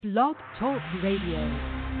Blog Talk Radio.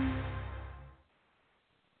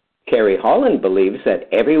 Teri Holland believes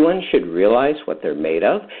that everyone should realize what they're made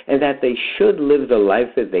of and that they should live the life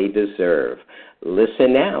that they deserve.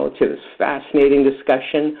 Listen now to this fascinating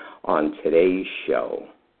discussion on today's show.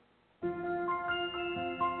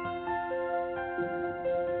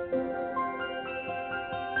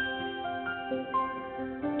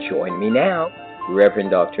 Join me now, Reverend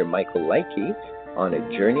Dr. Michael Leike, on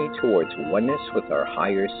a journey towards oneness with our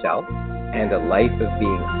higher self and a life of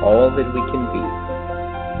being all that we can be.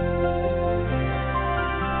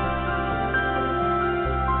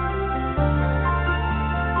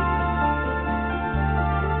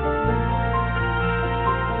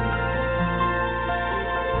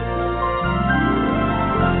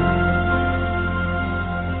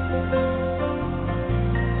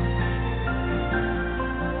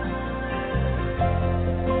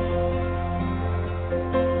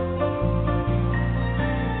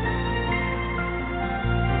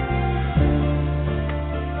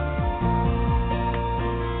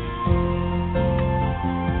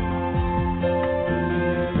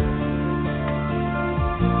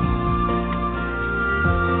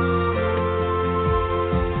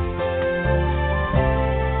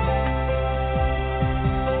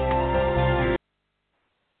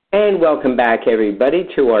 And welcome back, everybody,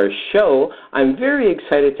 to our show. I'm very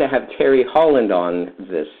excited to have Teri Holland on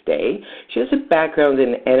this day. She has a background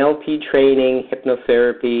in NLP training,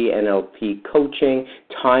 hypnotherapy, NLP coaching,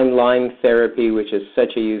 timeline therapy, which is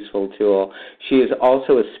such a useful tool. She is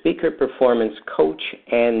also a speaker, performance coach,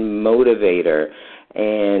 and motivator.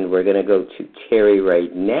 And we're going to go to Teri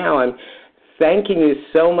right now. I'm thanking you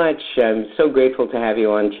so much. I'm so grateful to have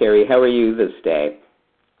you on, Teri. How are you this day?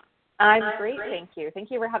 I'm great, thank you. Thank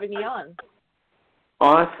you for having me on.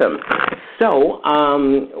 Awesome. So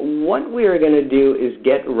what we're going to do is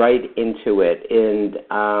get right into it, and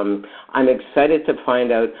I'm excited to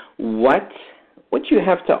find out what you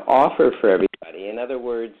have to offer for everybody. In other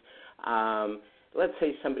words, let's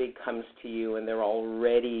say somebody comes to you and they're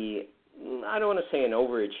already, I don't want to say an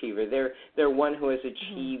overachiever, they're one who has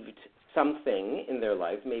achieved something in their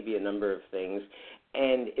life, maybe a number of things,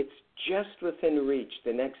 and it's just within reach,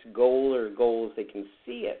 the next goal or goals, they can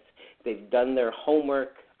see it. They've done their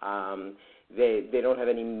homework. They don't have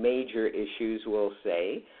any major issues, we'll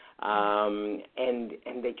say, and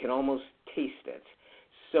they can almost taste it.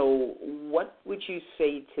 So what would you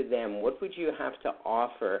say to them? What would you have to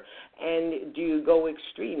offer? And do you go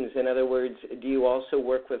extremes? In other words, do you also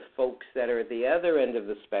work with folks that are at the other end of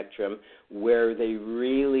the spectrum where they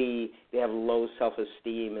have low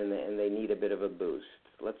self-esteem and they need a bit of a boost?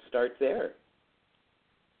 Let's start there.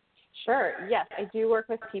 Sure. Yes, I do work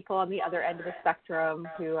with people on the other end of the spectrum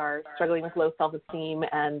who are struggling with low self-esteem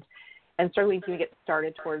and struggling to get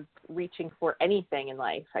started towards reaching for anything in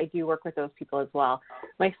life. I do work with those people as well.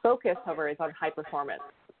 My focus, however, is on high performance.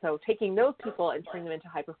 So taking those people and turning them into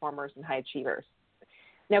high performers and high achievers.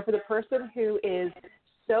 Now, for the person who is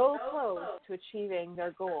so close to achieving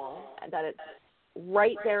their goal that it's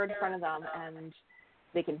right there in front of them and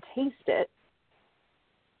they can taste it,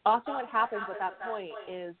 often what happens at that point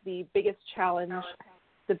is the biggest challenge,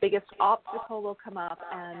 the biggest obstacle will come up,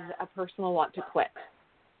 and a person will want to quit.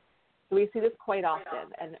 We see this quite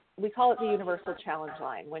often, and we call it the universal challenge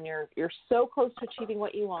line. When you're so close to achieving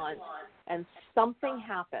what you want, and something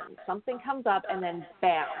happens, something comes up, and then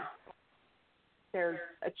bam, there's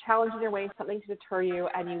a challenge in your way, something to deter you,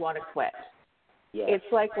 and you want to quit. Yes.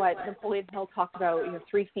 It's like what Napoleon Hill talked about,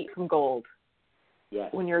 3 feet from gold. Yes.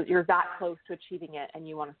 When you're that close to achieving it and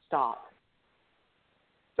you want to stop.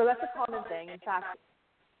 So that's a common thing. In fact,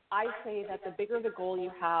 I say that the bigger the goal you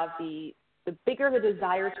have, the bigger the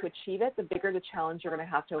desire to achieve it, the bigger the challenge you're going to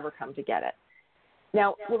have to overcome to get it.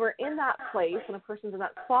 Now, when we're in that place, when a person's in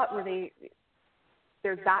that spot where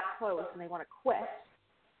they're that close and they want to quit,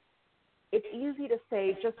 it's easy to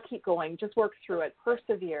say, just keep going, just work through it,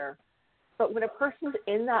 persevere. But when a person's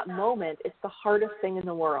in that moment, it's the hardest thing in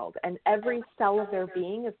the world, and every cell of their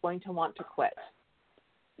being is going to want to quit.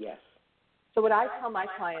 Yes. So what I tell my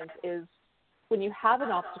clients is when you have an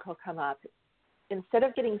obstacle come up, instead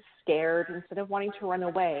of getting scared, instead of wanting to run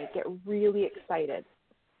away, get really excited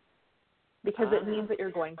because it means that you're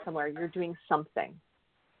going somewhere, you're doing something.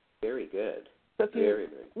 Very good. So if you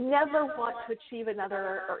never want to achieve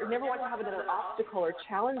another, or never want to have another obstacle or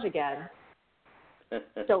challenge again,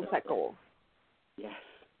 don't set goals. Yes,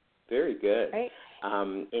 very good. Right?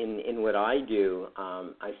 In what I do,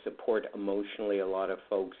 I support emotionally a lot of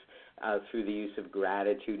folks through the use of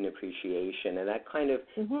gratitude and appreciation, and that kind of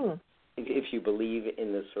if you believe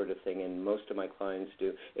in this sort of thing, and most of my clients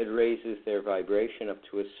do, it raises their vibration up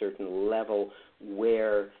to a certain level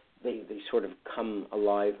where they sort of come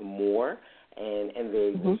alive more, and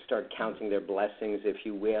they start counting their blessings, if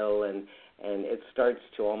you will, and it starts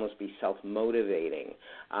to almost be self-motivating.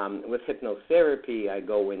 With hypnotherapy, I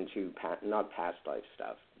go into not past life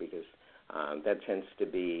stuff, because that tends to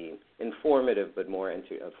be informative, but more a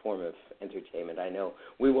form of entertainment. I know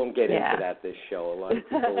we won't get into that this show. A lot of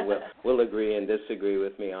people will agree and disagree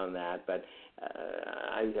with me on that, but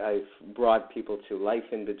I've brought people to life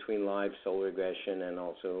in between lives, soul regression, and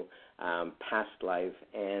also past life,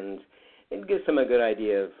 and it gives them a good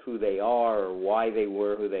idea of who they are or why they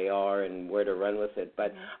were who they are and where to run with it.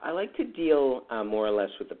 But I like to deal more or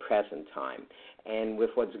less with the present time and with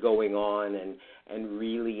what's going on, and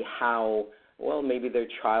really how, well, maybe their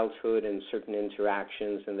childhood and certain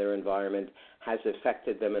interactions in their environment has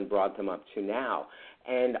affected them and brought them up to now.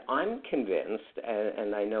 And I'm convinced,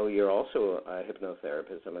 and I know you're also a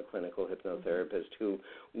hypnotherapist, I'm a clinical hypnotherapist who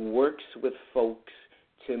works with folks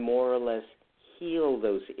to more or less heal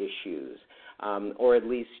those issues, or at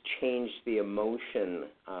least change the emotion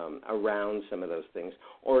around some of those things,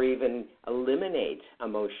 or even eliminate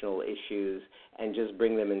emotional issues and just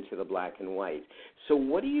bring them into the black and white. So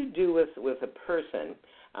what do you do with a person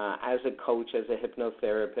as a coach, as a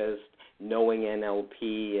hypnotherapist, knowing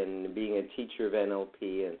NLP and being a teacher of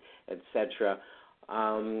NLP, and et cetera?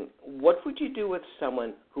 What would you do with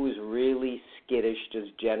someone who is really skittish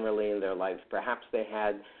just generally in their life? Perhaps they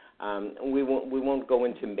had we won't go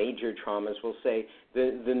into major traumas. We'll say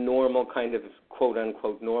the normal kind of, quote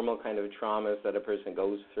unquote, normal kind of traumas that a person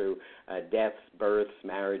goes through: deaths, births,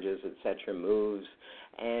 marriages, etc., moves,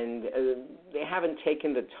 and they haven't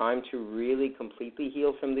taken the time to really completely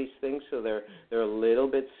heal from these things. So they're a little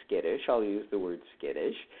bit skittish. I'll use the word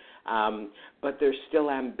skittish, but they're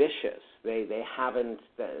still ambitious. They haven't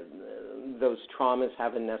those traumas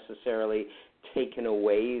haven't necessarily taken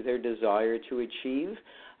away their desire to achieve.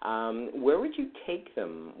 Where would you take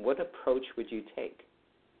them? What approach would you take?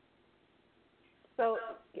 So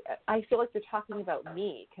I feel like you're talking about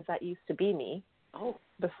me, because that used to be me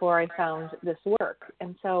before I found this work.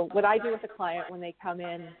 And so what I do with a client when they come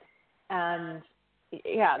in, and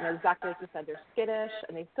they're exactly like you said, they're skittish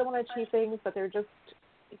and they still want to achieve things, but they're just,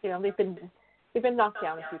 they've been knocked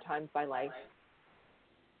down a few times by life.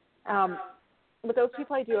 With those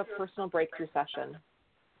people, I do a personal breakthrough session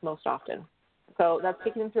most often. So that's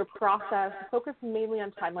taking them through a process, focused mainly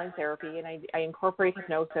on timeline therapy, and I incorporate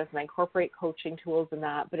hypnosis and I incorporate coaching tools in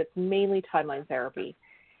that, but it's mainly timeline therapy,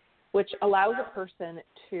 which allows a person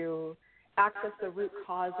to access the root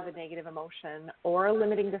cause of a negative emotion or a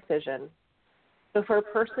limiting decision. So for a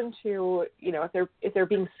person to, if they're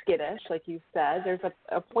being skittish, like you said, there's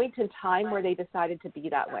a point in time where they decided to be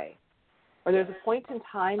that way, or there's a point in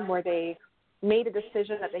time where they made a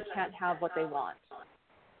decision that they can't have what they want,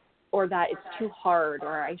 or that it's too hard,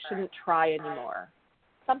 or I shouldn't try anymore,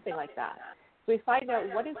 something like that. So we find out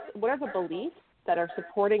what are the beliefs that are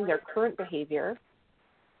supporting their current behavior.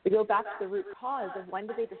 We go back to the root cause of when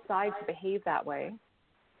did they decide to behave that way,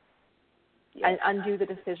 and undo the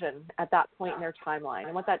decision at that point in their timeline.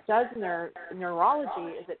 And what that does in their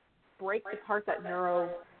neurology is it breaks apart that neuro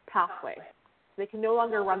pathway. They can no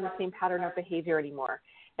longer run the same pattern of behavior anymore.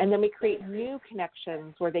 And then we create new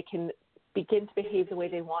connections where they can begin to behave the way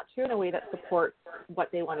they want to, in a way that supports what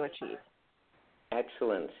they want to achieve.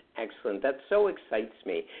 Excellent. That so excites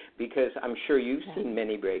me, because I'm sure you've seen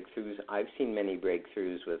many breakthroughs. I've seen many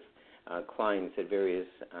breakthroughs with clients at various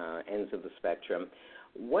ends of the spectrum.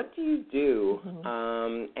 What do you do?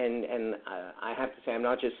 And I have to say, I'm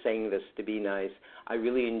not just saying this to be nice. I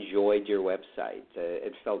really enjoyed your website.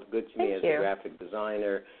 It felt good to me as a graphic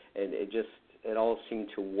designer. It all seemed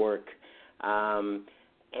to work.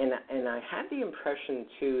 And I had the impression,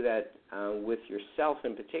 too, that with yourself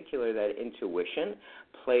in particular, that intuition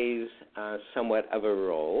plays somewhat of a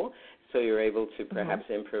role. So you're able to perhaps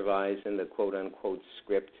improvise in the quote-unquote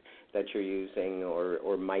script that you're using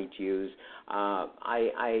or might use.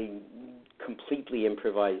 I completely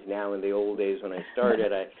improvise now. In the old days when I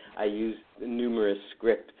started, I used numerous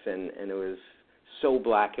scripts, and it was so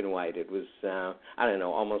black and white. It was,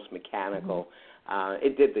 almost mechanical.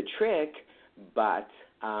 It did the trick, but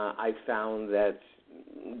I found that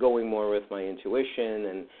going more with my intuition,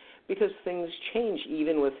 and because things change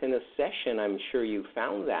even within a session, I'm sure you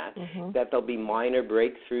found that there'll be minor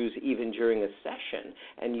breakthroughs even during a session,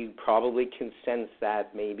 and you probably can sense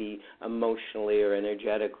that maybe emotionally or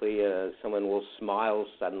energetically someone will smile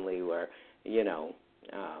suddenly, where,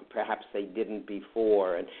 perhaps they didn't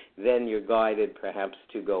before, and then you're guided perhaps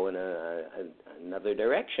to go in another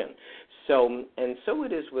direction. So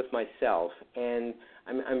it is with myself, and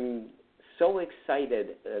I'm so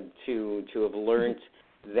excited to have learned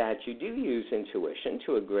that you do use intuition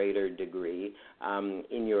to a greater degree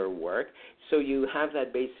in your work. So you have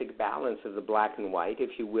that basic balance of the black and white,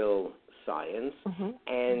 if you will, science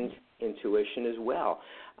and intuition as well.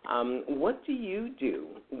 What do you do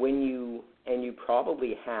when you, and you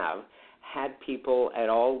probably have, had people at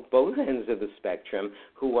both ends of the spectrum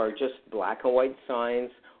who are just black and white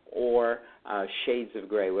science or shades of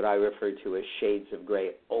gray, what I refer to as shades of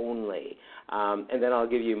gray only. And then I'll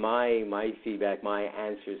give you my feedback, my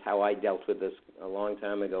answers, how I dealt with this a long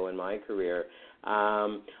time ago in my career.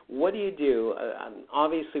 What do you do?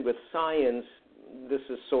 Obviously with science, this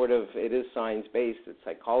is it is science-based, it's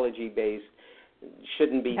psychology-based,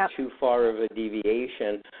 shouldn't be too far of a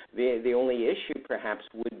deviation. The only issue perhaps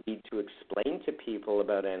would be to explain to people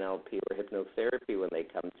about NLP or hypnotherapy when they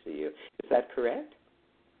come to you. Is that correct?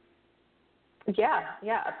 Yeah,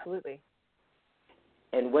 absolutely.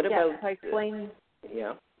 And what about... So I explain...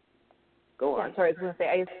 Yeah. Go on. Sorry, I was going to say,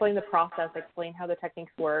 I explain the process, I explain how the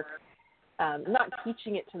techniques work, not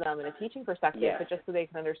teaching it to them in a teaching perspective, but just so they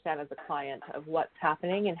can understand as a client of what's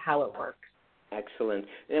happening and how it works. Excellent.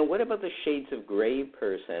 And what about the shades of gray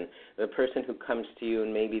person, the person who comes to you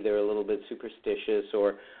and maybe they're a little bit superstitious,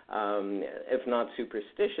 or if not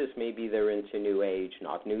superstitious, maybe they're into New Age,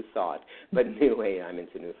 not New Thought, but New Age. I'm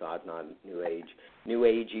into New Thought, not New Age. New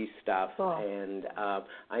Agey stuff. Cool. And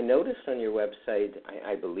I noticed on your website,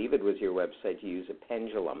 I believe it was your website, you use a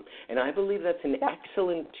pendulum. And I believe that's an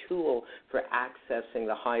excellent tool for accessing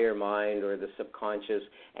the higher mind or the subconscious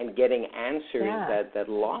and getting answers that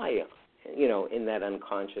lie in that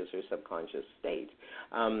unconscious or subconscious state.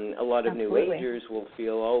 A lot of New Agers will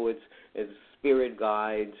feel, it's spirit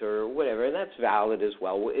guides or whatever, and that's valid as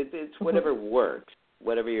well. It's whatever works,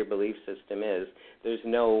 whatever your belief system is. There's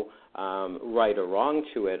no right or wrong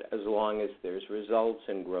to it as long as there's results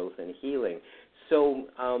and growth and healing. So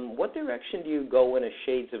what direction do you go when a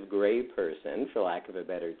shades of gray person, for lack of a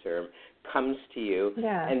better term, comes to you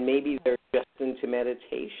and maybe they're just into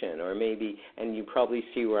meditation, or maybe, and you probably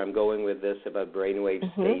see where I'm going with this about brainwave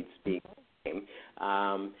states being the same.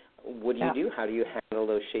 What do you do? How do you handle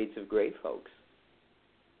those shades of gray folks?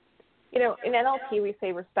 In NLP, we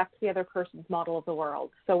say respect the other person's model of the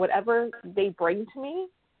world. So whatever they bring to me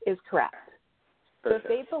is correct. Perfect.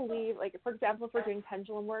 So if they believe, like, for example, if we're doing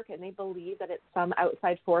pendulum work and they believe that it's some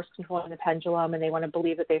outside force controlling the pendulum and they want to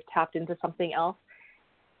believe that they've tapped into something else,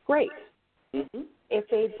 great. If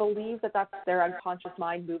they believe that that's their unconscious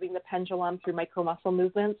mind moving the pendulum through micro-muscle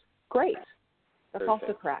movements, great. That's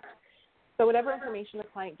also correct. So whatever information the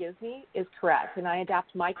client gives me is correct, and I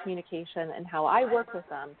adapt my communication and how I work with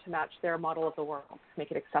them to match their model of the world to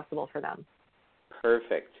make it accessible for them.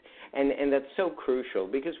 Perfect. And that's so crucial,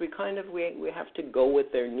 because we have to go with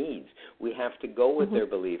their needs. We have to go with their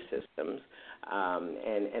belief systems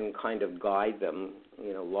and kind of guide them,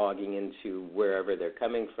 logging into wherever they're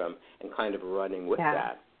coming from and kind of running with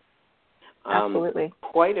that. Absolutely.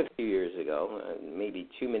 Quite a few years ago, maybe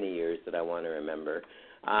too many years that I want to remember,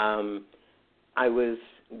 I was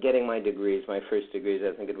getting my degrees, my first degrees.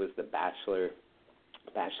 I think it was the Bachelor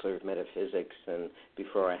of Metaphysics, and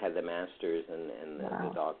before I had the Masters and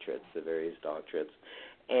the doctorates, the various doctorates.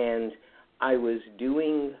 And I was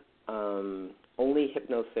doing only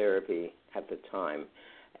hypnotherapy at the time.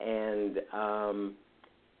 And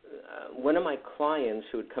one of my clients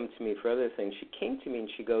who had come to me for other things, she came to me and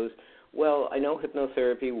she goes, well, I know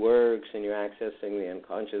hypnotherapy works and you're accessing the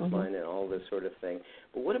unconscious mind and all this sort of thing,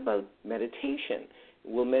 but what about meditation?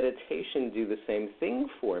 Will meditation do the same thing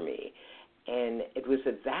for me? And it was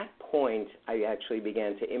at that point I actually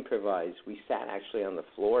began to improvise. We sat actually on the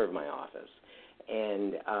floor of my office,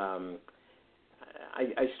 and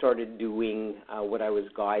I started doing what I was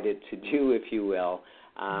guided to do, if you will,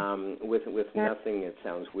 with nothing. It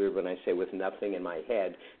sounds weird when I say with nothing in my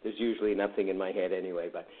head. There's usually nothing in my head anyway,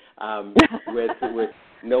 but with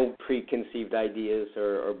no preconceived ideas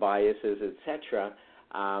or biases, etc.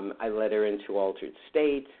 I led her into altered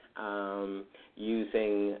state,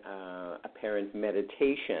 using apparent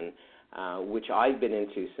meditation, which I've been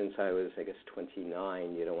into since I was,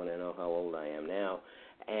 29. You don't want to know how old I am now.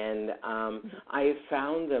 And I have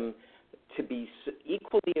found them to be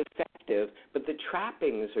equally effective, but the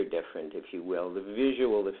trappings are different, if you will, the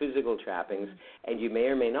visual, the physical trappings, and you may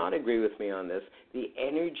or may not agree with me on this, the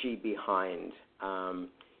energy behind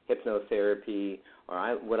hypnotherapy,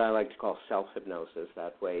 or what I like to call self-hypnosis.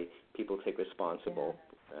 That way people take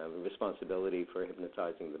responsibility for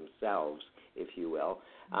hypnotizing themselves if you will,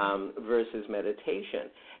 versus meditation.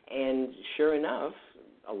 And sure enough,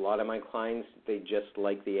 a lot of my clients, they just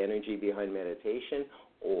like the energy behind meditation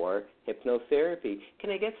or hypnotherapy.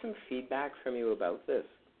 Can I get some feedback from you about this?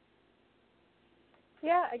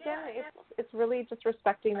 Yeah, again, it's really just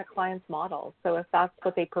respecting the client's model. So if that's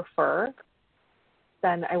what they prefer,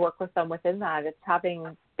 then I work with them within that. It's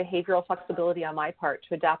having behavioral flexibility on my part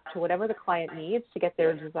to adapt to whatever the client needs to get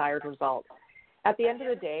their desired result. At the end of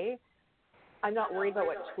the day, I'm not worried about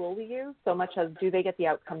what tool we use so much as do they get the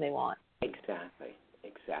outcome they want. Exactly.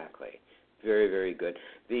 Very, very good.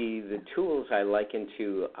 The tools I liken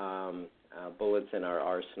to bullets in our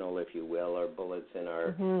arsenal, if you will, or bullets in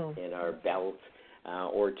our belt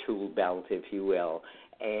or tool belt, if you will.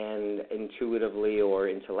 And intuitively or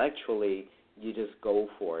intellectually, you just go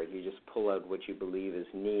for it. You just pull out what you believe is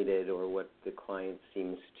needed or what the client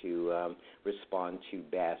seems to respond to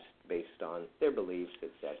best based on their beliefs,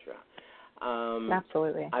 etc.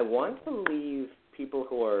 Absolutely. I want to leave people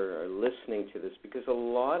who are listening to this, because a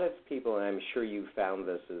lot of people, and I'm sure you found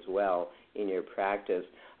this as well in your practice,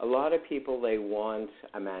 a lot of people, they want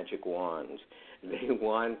a magic wand. They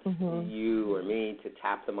want you or me to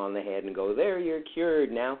tap them on the head and go, there, you're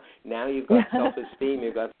cured. Now you've got self-esteem,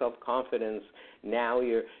 you've got self-confidence. Now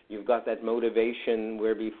you've got that motivation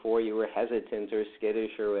where before you were hesitant or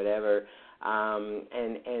skittish or whatever.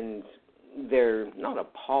 And they're not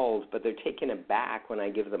appalled, but they're taken aback when I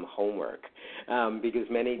give them homework, because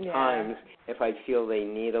many times if I feel they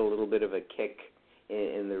need a little bit of a kick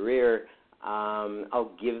in the rear,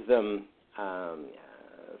 I'll give them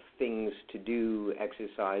things to do,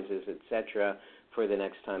 exercises, etc., for the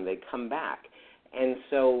next time they come back. And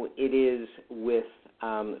so it is with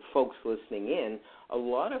folks listening in, a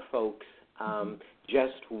lot of folks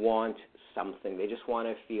just want something. They just want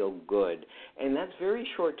to feel good. And that's very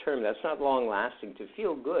short term. That's not long lasting. To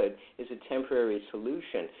feel good is a temporary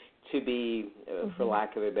solution. To be, for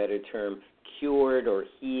lack of a better term, cured or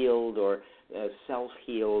healed or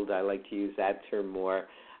self-healed, I like to use that term more,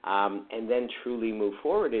 and then truly move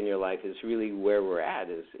forward in your life is really where we're at,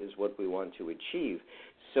 is what we want to achieve.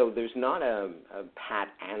 So there's not a pat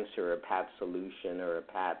answer, a pat solution, or a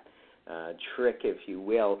pat trick, if you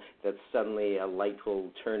will, that suddenly a light will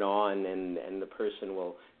turn on and the person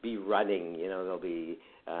will be running, they'll be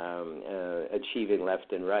achieving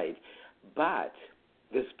left and right. But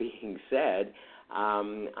this being said,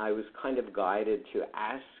 I was kind of guided to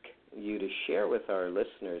ask you to share with our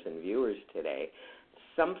listeners and viewers today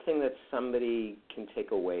something that somebody can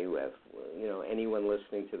take away with. Anyone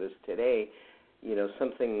listening to this today,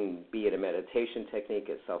 something, be it a meditation technique,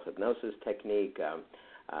 a self-hypnosis technique,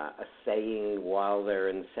 a saying while they're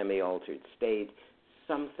in semi-altered state,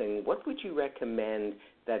 something. What would you recommend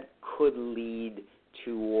that could lead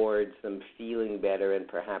towards them feeling better and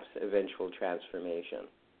perhaps eventual transformation?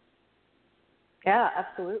 Yeah,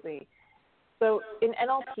 absolutely. So in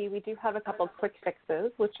NLP, we do have a couple of quick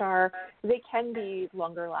fixes, which are, they can be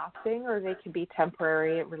longer lasting or they can be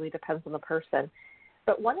temporary. It really depends on the person.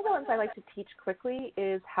 But one of the ones I like to teach quickly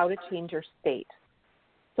is how to change your state.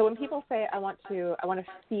 So when people say, I want to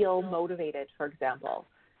feel motivated, for example,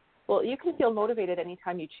 well, you can feel motivated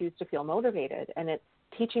anytime you choose to feel motivated, and it's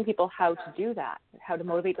teaching people how to do that, how to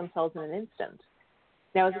motivate themselves in an instant.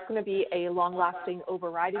 Now, is this going to be a long-lasting,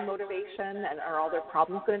 overriding motivation, and are all their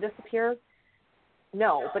problems going to disappear?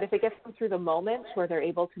 No, but if it gets them through the moment where they're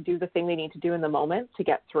able to do the thing they need to do in the moment to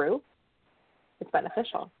get through, it's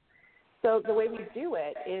beneficial. So the way we do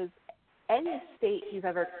it is any state you've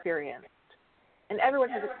ever experienced, and everyone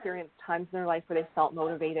has experienced times in their life where they felt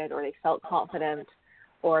motivated or they felt confident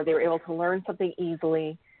or they were able to learn something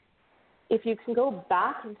easily. If you can go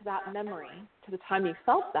back into that memory to the time you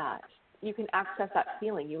felt that, you can access that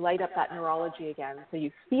feeling. You light up that neurology again so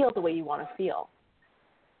you feel the way you want to feel.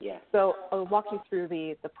 Yeah. So I'll walk you through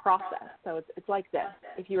the process. So it's like this.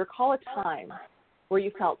 If you recall a time where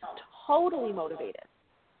you felt totally motivated,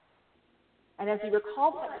 and as you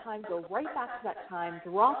recall that time, go right back to that time,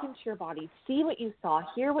 drop into your body, see what you saw,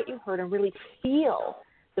 hear what you heard, and really feel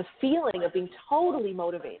the feeling of being totally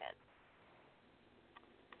motivated.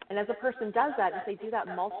 And as a person does that, if they do that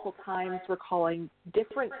multiple times, recalling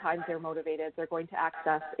different times they're motivated, they're going to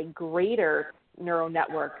access a greater neural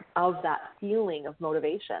network of that feeling of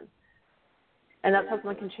motivation. And that's how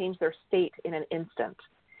someone can change their state in an instant.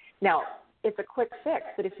 Now, it's a quick fix,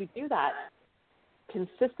 but if you do that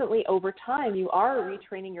consistently over time, you are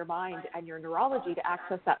retraining your mind and your neurology to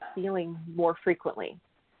access that feeling more frequently.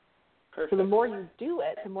 Perfect. So the more you do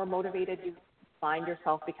it, the more motivated you find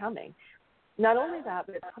yourself becoming. Not only that,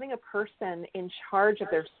 but it's putting a person in charge of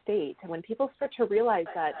their state. And when people start to realize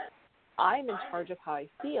that I'm in charge of how I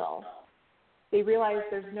feel, they realize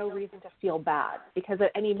there's no reason to feel bad because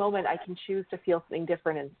at any moment I can choose to feel something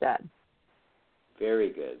different instead. Very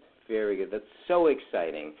good. Very good. That's so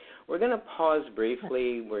exciting. We're going to pause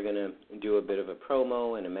briefly. We're going to do a bit of a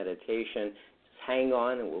promo and a meditation. Just hang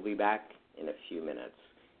on, and we'll be back in a few minutes.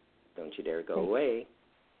 Don't you dare go away.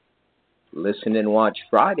 Listen and watch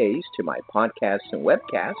Fridays to my podcasts and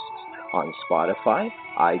webcasts on Spotify,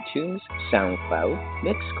 iTunes, SoundCloud,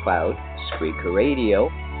 Mixcloud, Spreaker Radio,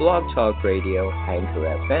 Blog Talk Radio, Anchor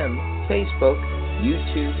FM, Facebook,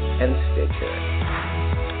 YouTube, and Stitcher.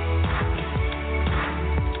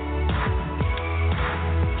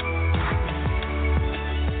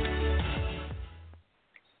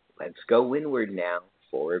 Let's go inward now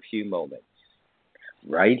for a few moments.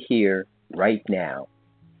 Right here, right now,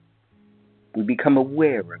 we become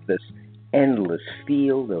aware of this endless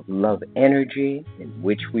field of love energy in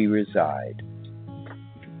which we reside.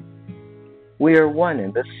 We are one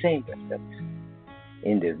and the same with it,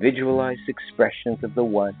 individualized expressions of the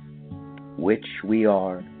one, which we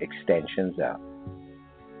are extensions of.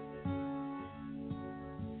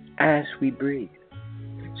 As we breathe,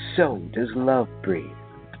 so does love breathe.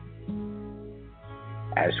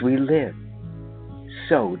 As we live,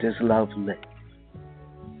 so does love live.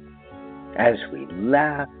 As we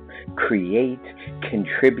laugh, create,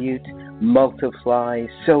 contribute, multiply,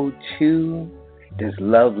 so too does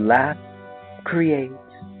love laugh, create,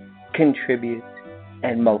 contribute,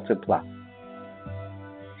 and multiply.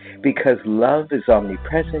 Because love is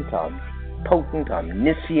omnipresent, omnipotent,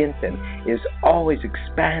 omniscient, and is always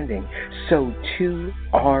expanding, so too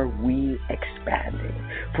are we expanding.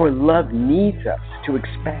 For love needs us to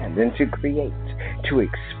expand and to create, to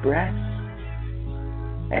express,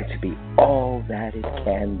 and to be all that it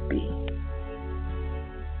can be.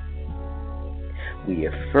 We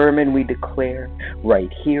affirm and we declare right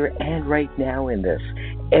here and right now in this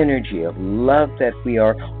energy of love that we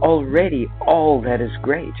are already all that is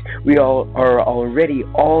great. We all are already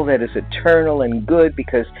all that is eternal and good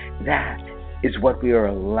because that is what we are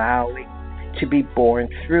allowing to be born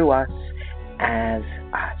through us as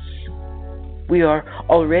us. We are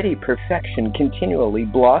already perfection continually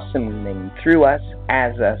blossoming through us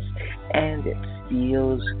as us, and it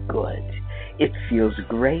feels good. It feels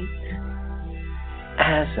great.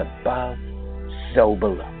 As above, so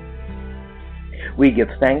below. We give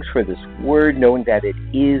thanks for this word, knowing that it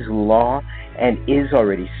is law and is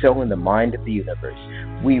already so in the mind of the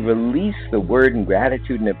universe. We release the word in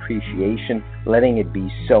gratitude and appreciation, letting it be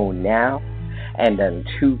so now and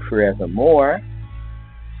unto forevermore.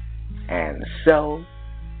 And so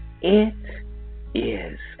it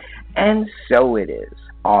is. And so it is.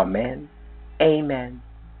 Amen. Amen.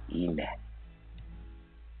 Amen.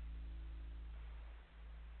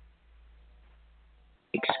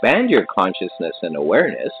 Expand your consciousness and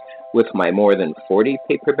awareness with my more than 40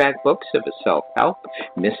 paperback books of a self-help,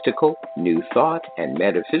 mystical, new thought, and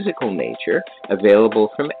metaphysical nature available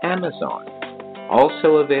from Amazon.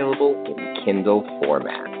 Also available in Kindle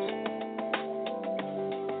format.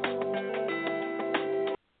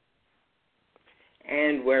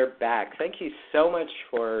 And we're back. Thank you so much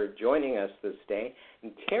for joining us this day.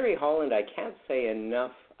 And Teri Holland, I can't say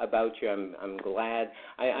enough about you. I'm glad.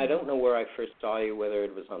 I don't know where I first saw you, whether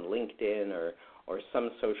it was on LinkedIn or some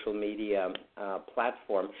social media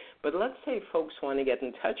platform. But let's say folks want to get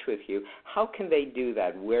in touch with you. How can they do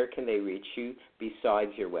that? Where can they reach you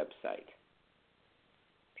besides your website?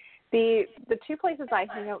 The two places I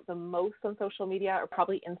hang out the most on social media are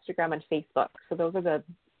probably Instagram and Facebook. So those are the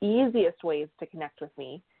easiest ways to connect with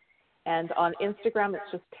me. And on Instagram,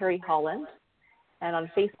 it's just Teri Holland. And on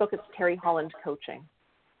Facebook, it's Teri Holland Coaching.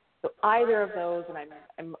 So either of those, and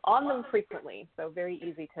I'm on them frequently, so very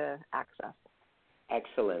easy to access.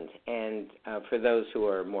 Excellent. And for those who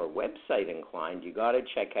are more website inclined, you got to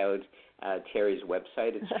check out Teri's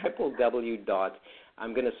website. It's www.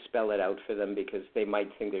 I'm going to spell it out for them because they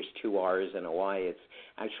might think there's two R's and a Y. It's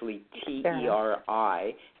actually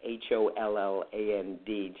TeriHolland,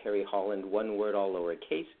 Teri Holland, one word, all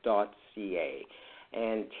lowercase, .ca.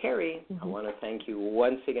 And Teri, I want to thank you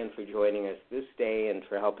once again for joining us this day and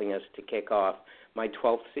for helping us to kick off my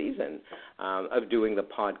 12th season of doing the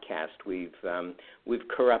podcast. We've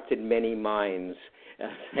corrupted many minds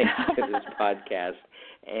thanks to this podcast,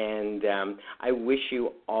 and I wish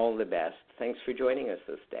you all the best. Thanks for joining us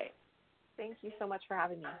this day. Thank you so much for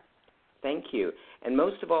having me. Thank you. And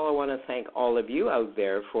most of all, I want to thank all of you out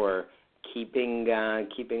there for keeping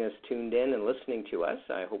us tuned in and listening to us.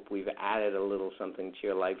 I hope we've added a little something to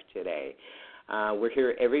your life today. We're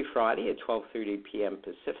here every Friday at 12:30 p.m.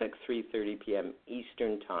 Pacific, 3:30 p.m.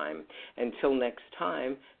 Eastern Time. Until next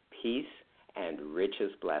time, peace and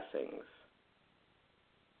richest blessings.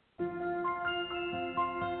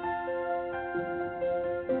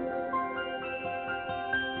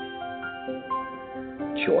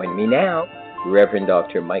 Join me now, Reverend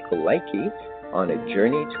Dr. Michael Leike, on a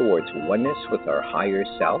journey towards oneness with our higher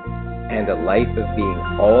self and a life of being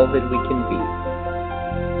all that we can be.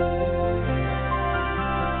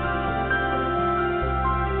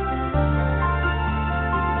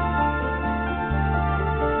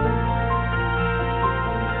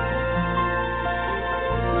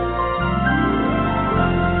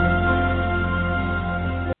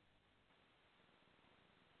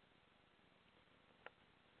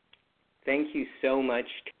 Thank you so much,